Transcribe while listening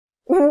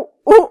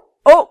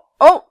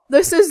Oh,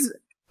 this is,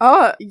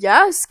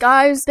 yes,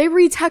 guys, they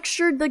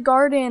retextured the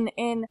garden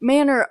in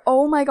Manor.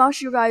 Oh my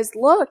gosh, you guys,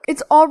 look,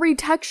 it's all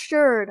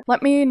retextured.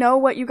 Let me know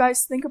what you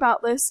guys think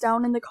about this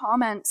down in the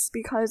comments,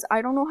 because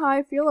I don't know how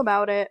I feel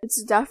about it.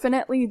 It's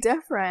definitely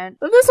different.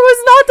 But this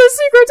was not the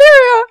secret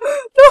area.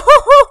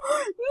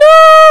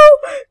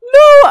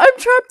 No, I'm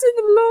trapped in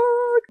the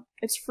log.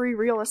 It's free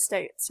real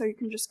estate, so you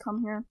can just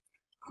come here,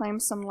 claim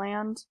some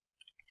land,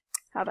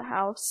 have a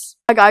house.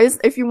 Guys,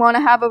 if you want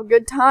to have a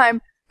good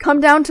time, come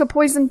down to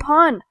Poison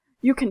Pond.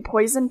 You can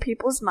poison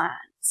people's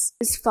minds.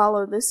 Just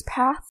follow this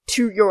path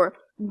to your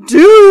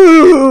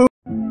doom!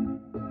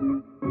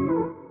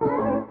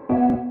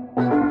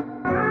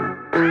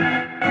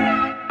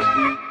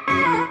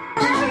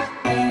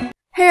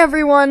 Hey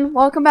everyone,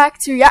 welcome back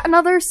to yet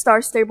another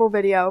Star Stable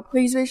video.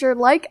 Please be sure to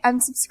like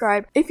and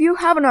subscribe if you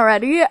haven't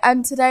already,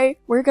 and today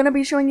we're gonna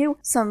be showing you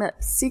some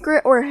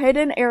secret or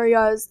hidden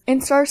areas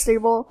in Star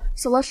Stable,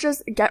 so let's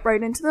just get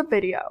right into the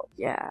video.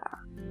 Yeah.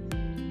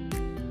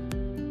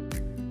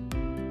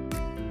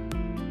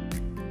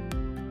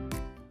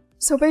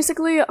 So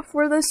basically,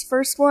 for this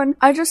first one,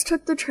 I just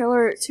took the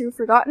trailer to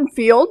Forgotten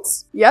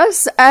Fields.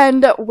 Yes,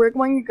 and we're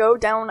going to go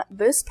down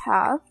this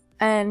path,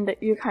 and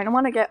you kind of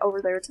want to get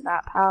over there to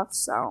that path,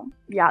 so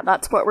yeah,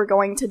 that's what we're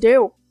going to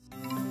do.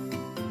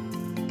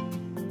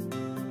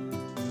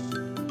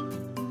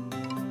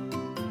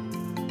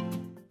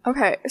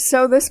 Okay,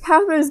 so this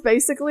path is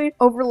basically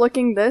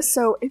overlooking this,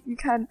 so if you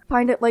can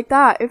find it like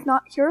that. If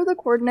not, here are the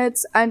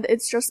coordinates, and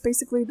it's just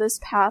basically this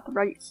path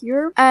right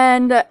here,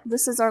 and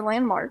this is our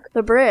landmark,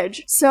 the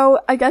bridge. So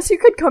I guess you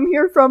could come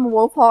here from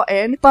Wolf Hall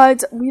Inn,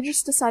 but we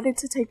just decided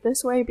to take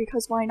this way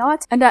because why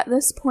not? And at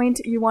this point,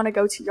 you want to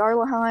go to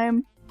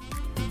Jarlaheim.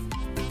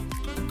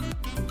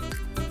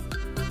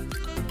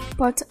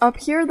 But up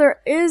here, there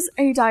is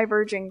a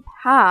diverging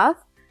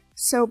path,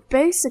 so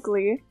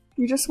basically,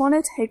 you just want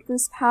to take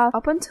this path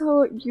up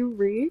until you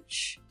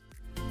reach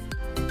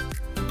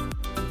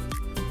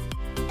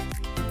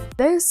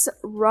this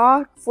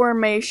rock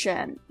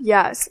formation.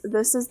 Yes,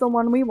 this is the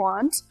one we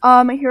want.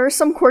 Here are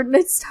some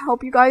coordinates to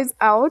help you guys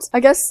out. I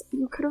guess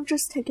you could have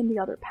just taken the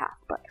other path,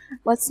 but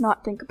let's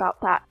not think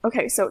about that.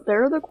 Okay, so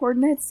there are the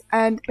coordinates,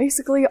 and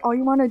basically all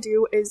you want to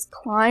do is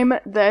climb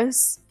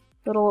this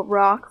little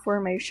rock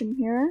formation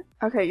here.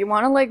 Okay, you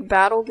want to like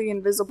battle the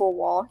invisible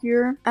wall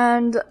here,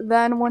 and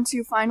then once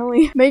you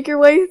finally make your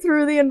way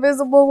through the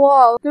invisible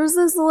wall, there's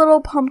this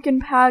little pumpkin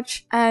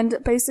patch, and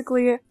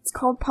basically it's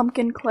called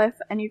Pumpkin Cliff,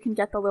 and you can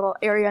get the little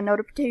area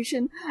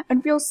notification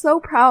and feel so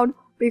proud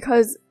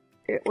because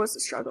it was a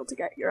struggle to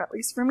get here, at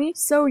least for me.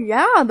 So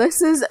yeah,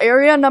 this is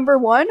area number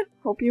 1.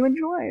 Hope you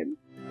enjoyed.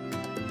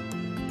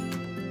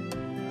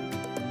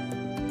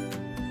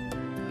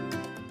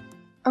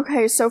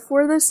 Okay, so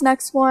for this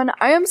next one,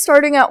 I am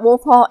starting at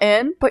Wolf Hall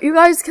Inn, but you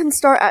guys can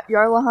start at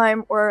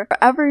Jarlaheim or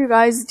wherever you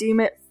guys deem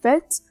it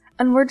fit.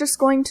 And we're just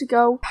going to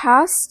go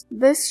past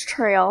this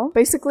trail,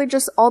 basically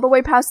just all the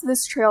way past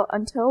this trail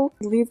until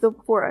we leave the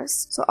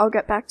forest. So I'll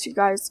get back to you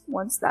guys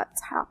once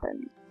that's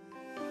happened.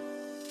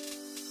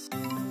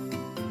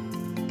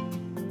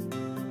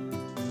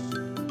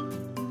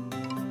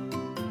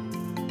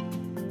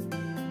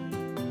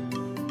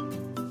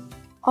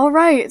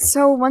 Alright,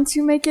 so once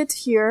you make it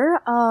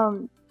here,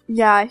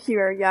 yeah,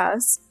 here,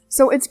 yes.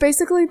 So it's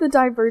basically the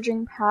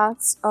diverging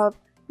paths of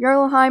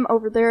Jarlaheim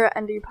over there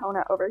and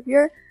Epona over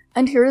here.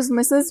 And here's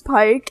Mrs.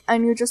 Pike,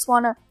 and you just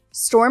want to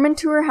storm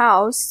into her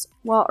house,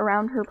 well,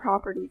 around her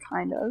property,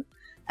 kind of.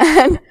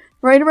 And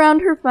right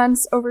around her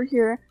fence over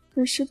here,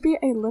 there should be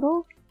a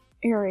little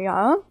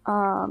area.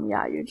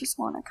 Yeah, you just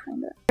want to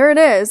kind of... There it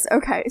is!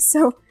 Okay,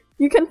 so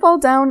you can fall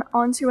down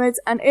onto it,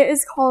 and it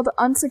is called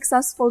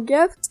Unsuccessful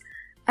Gift.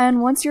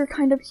 And once you're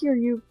kind of here,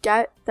 you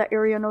get the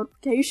area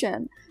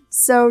notification.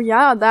 So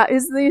yeah, that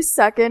is the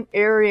second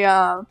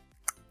area.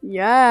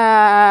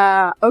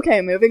 Yeah!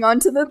 Okay, moving on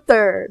to the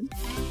third.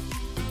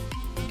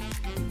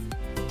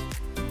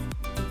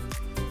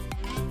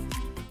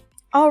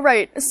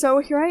 Alright, so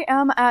here I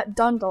am at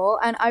Dundle,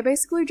 and I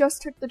basically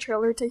just took the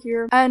trailer to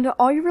here, and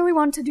all you really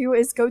want to do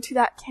is go to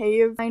that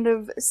cave kind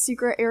of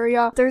secret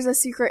area. There's a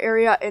secret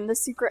area in the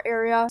secret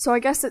area, so I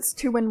guess it's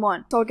 2 in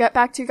 1. So I'll get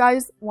back to you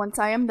guys once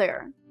I am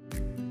there.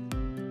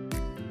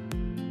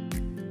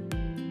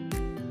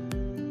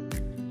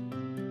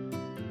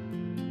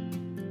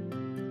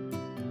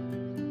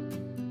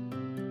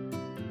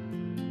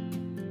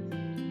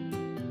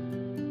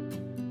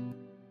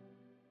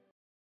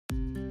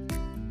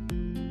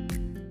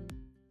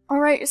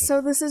 Alright,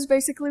 so this is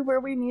basically where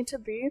we need to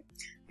be.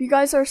 If you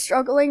guys are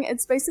struggling,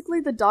 it's basically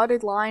the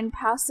dotted line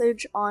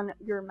passage on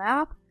your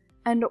map,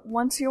 and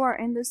once you are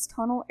in this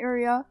tunnel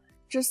area,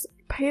 just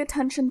pay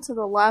attention to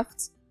the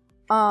left,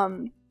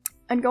 and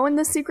go in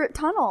the secret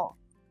tunnel.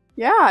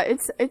 Yeah,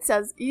 it's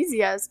as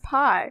easy as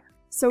pie.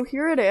 So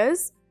here it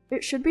is.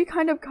 It should be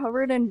kind of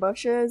covered in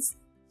bushes,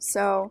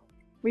 so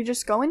we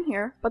just go in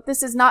here. But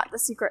this is not the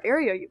secret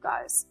area, you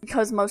guys,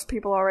 because most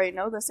people already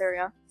know this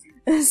area.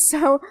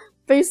 So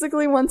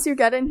basically, once you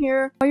get in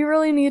here, all you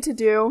really need to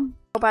do,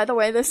 by the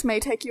way, this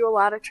may take you a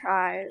lot of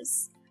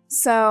tries.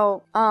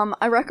 So,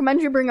 I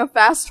recommend you bring a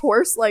fast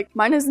horse. Like,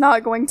 mine is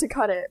not going to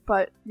cut it,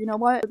 but you know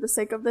what? For the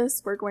sake of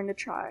this, we're going to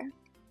try.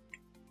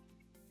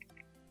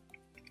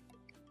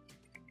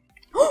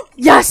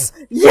 Yes!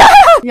 Yeah!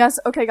 Yes,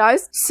 okay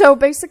guys. So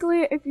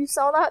basically, if you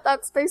saw that,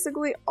 that's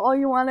basically all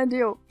you want to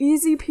do.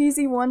 Easy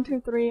peasy 1,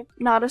 2, 3.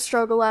 Not a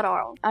struggle at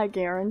all. I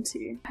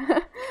guarantee.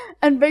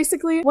 And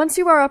basically, once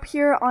you are up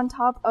here on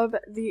top of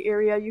the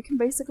area, you can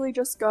basically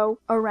just go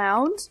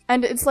around.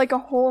 And it's like a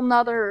whole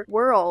nother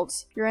world.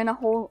 You're in a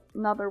whole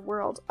nother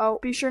world. Oh,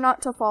 be sure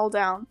not to fall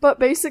down. But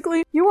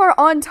basically, you are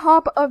on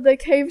top of the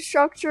cave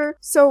structure.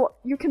 So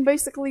you can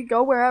basically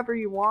go wherever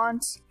you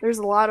want. There's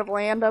a lot of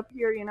land up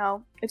here, you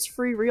know. It's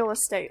free real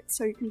estate,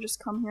 so you can just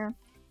come here,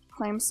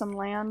 claim some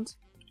land,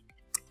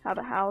 have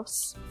a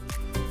house.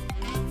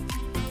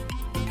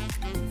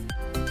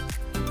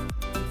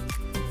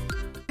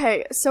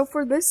 Okay, so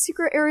for this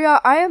secret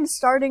area, I am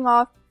starting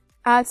off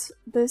at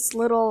this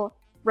little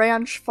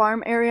ranch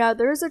farm area.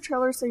 There is a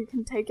trailer so you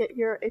can take it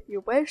here if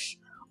you wish,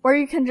 or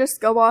you can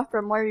just go off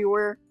from where you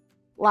were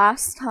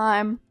last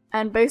time.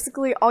 And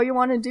basically all you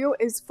want to do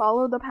is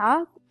follow the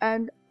path,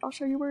 and I'll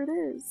show you where it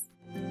is.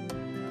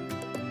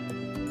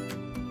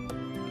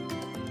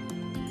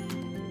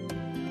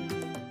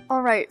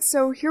 Alright,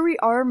 so here we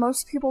are.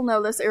 Most people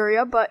know this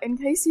area, but in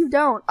case you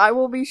don't, I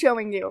will be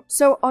showing you.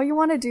 So all you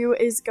want to do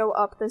is go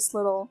up this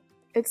little,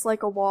 it's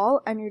like a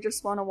wall, and you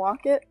just want to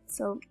walk it.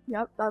 So,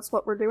 yep, that's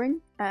what we're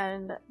doing.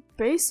 And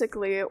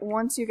basically,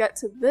 once you get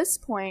to this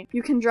point,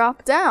 you can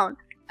drop down.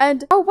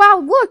 And, oh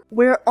wow, look!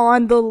 We're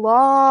on the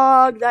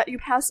log that you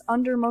pass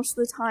under most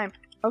of the time.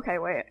 Okay,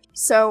 wait.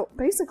 So,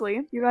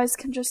 basically, you guys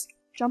can just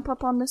jump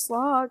up on this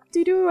log.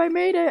 Dee-doo, I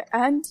made it!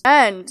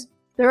 And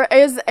there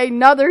is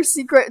another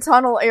secret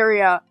tunnel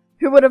area.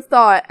 Who would have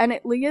thought? And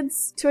it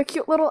leads to a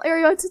cute little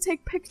area to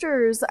take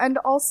pictures. And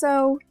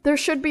also, there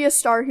should be a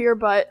star here,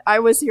 but I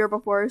was here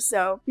before,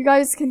 so you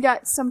guys can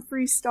get some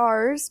free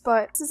stars.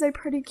 But this is a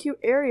pretty cute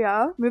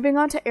area. Moving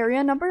on to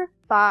area number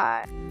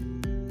 5.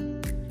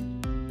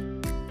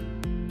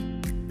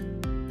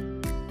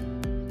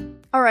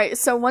 Alright,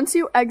 so once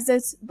you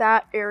exit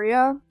that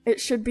area,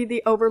 it should be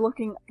the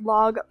overlooking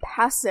log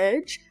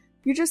passage.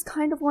 You just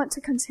kind of want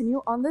to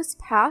continue on this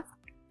path.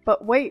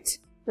 But wait,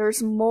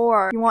 there's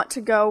more. You want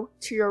to go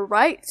to your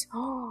right.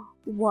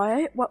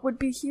 What? What would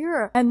be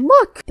here? And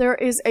look, there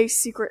is a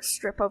secret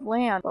strip of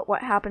land. But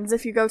what happens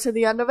if you go to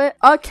the end of it?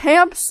 A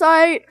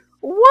campsite!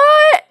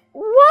 What?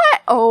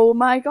 What? Oh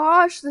my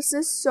gosh, this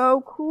is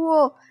so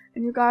cool.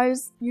 And you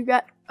guys, you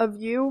get a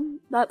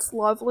view. That's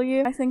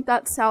lovely. I think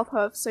that's South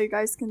Hoof, so you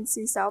guys can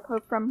see South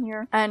Hoof from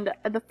here. And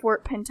the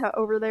Fort Pinta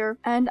over there.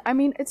 And I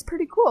mean, it's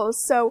pretty cool.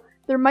 So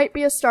there might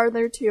be a star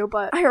there too,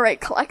 but I already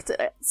collected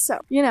it, so,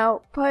 you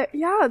know. But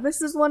yeah,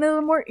 this is one of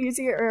the more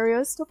easier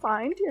areas to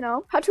find, you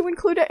know. Had to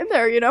include it in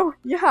there, you know.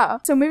 Yeah.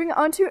 So moving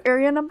on to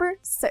area number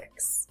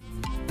 6.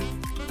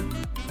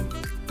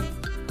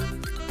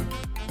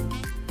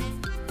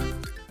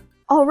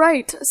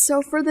 Alright,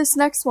 so for this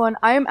next one,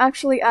 I am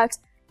actually at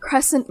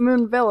Crescent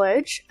Moon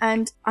Village,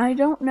 and I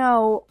don't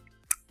know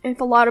if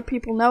a lot of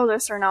people know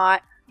this or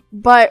not,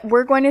 but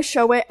we're going to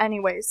show it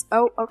anyways.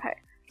 Oh, okay.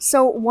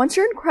 So once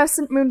you're in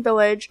Crescent Moon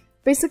Village,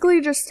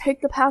 basically just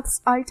take the paths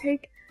I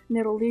take, and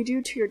it'll lead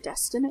you to your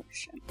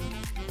destination.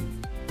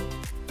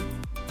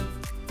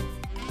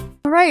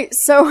 Alright,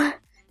 so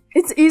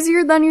it's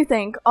easier than you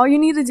think. All you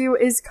need to do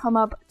is come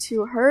up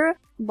to her,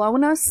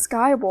 Lona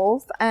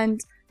Skywolf,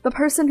 and the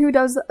person who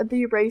does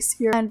the race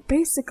here, and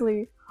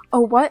basically,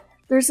 oh what?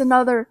 There's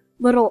another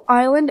little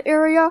island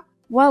area?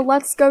 Well,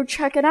 let's go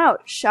check it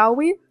out, shall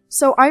we?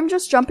 So I'm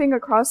just jumping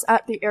across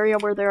at the area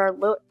where there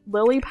are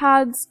lily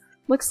pads.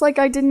 Looks like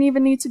I didn't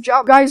even need to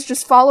jump. Guys,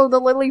 just follow the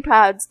lily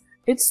pads.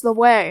 It's the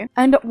way.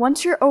 And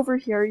once you're over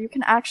here, you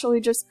can actually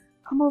just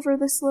come over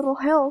this little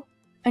hill,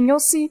 and you'll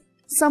see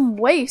some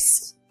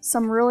waste.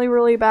 Some really,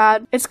 really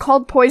bad. It's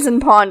called Poison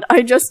Pond.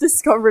 I just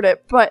discovered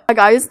it. But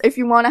guys, if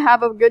you want to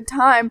have a good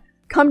time,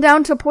 come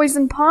down to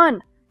Poison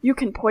Pond. You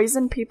can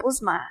poison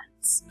people's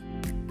minds.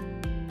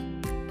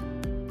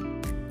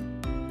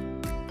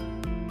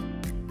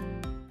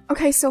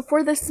 Okay, so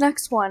for this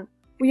next one,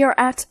 we are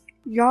at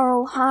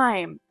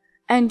Jarlheim.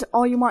 And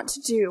all you want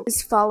to do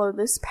is follow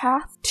this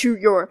path to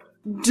your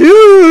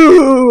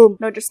doom!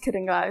 No, just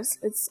kidding, guys.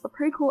 It's a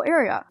pretty cool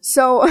area.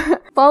 So,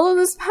 follow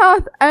this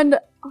path, and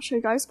I'll show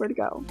you guys where to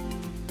go.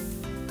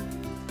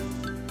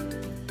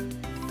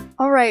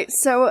 Alright,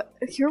 so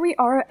here we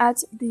are at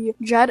the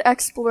Jed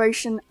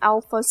Exploration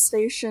Alpha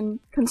Station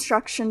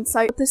construction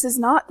site. But this is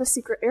not the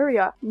secret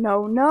area.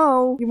 No,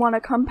 no. You want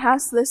to come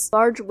past this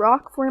large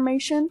rock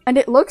formation, and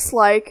it looks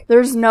like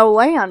there's no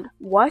land.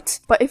 What?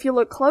 But if you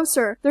look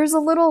closer, there's a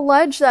little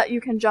ledge that you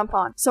can jump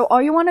on. So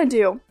all you want to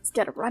do is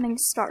get a running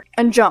start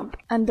and jump.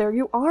 And there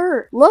you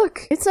are.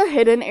 Look, it's a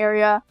hidden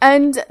area,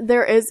 and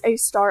there is a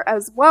star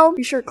as well.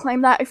 Be sure to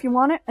claim that if you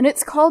want it. And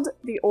it's called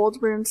the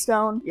Old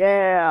Runestone.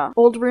 Yeah.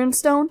 Old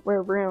Runestone?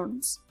 Where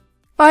runes.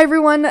 Bye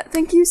everyone,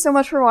 thank you so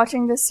much for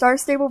watching this Star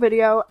Stable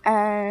video,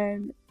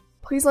 and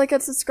please like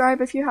and subscribe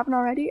if you haven't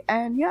already,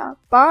 and yeah,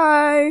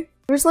 bye!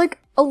 There's like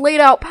a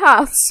laid out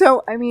path,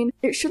 so I mean,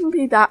 it shouldn't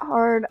be that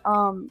hard.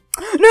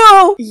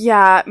 No!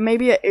 Yeah,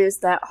 maybe it is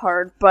that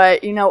hard,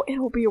 but you know,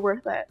 it'll be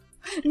worth it.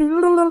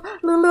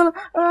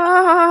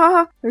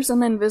 There's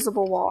an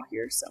invisible wall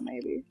here, so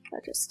maybe I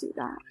just do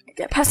that.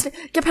 Get past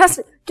it! Get past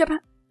it! Get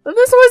past.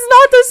 This was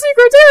not the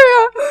secret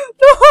area!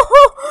 No!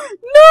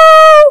 No!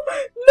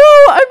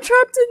 No! I'm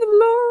trapped in the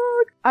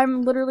log!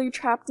 I'm literally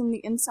trapped in the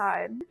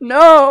inside.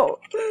 No!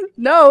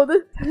 No!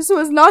 This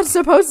was not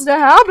supposed to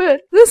happen!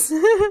 This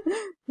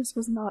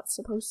was not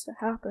supposed to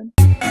happen.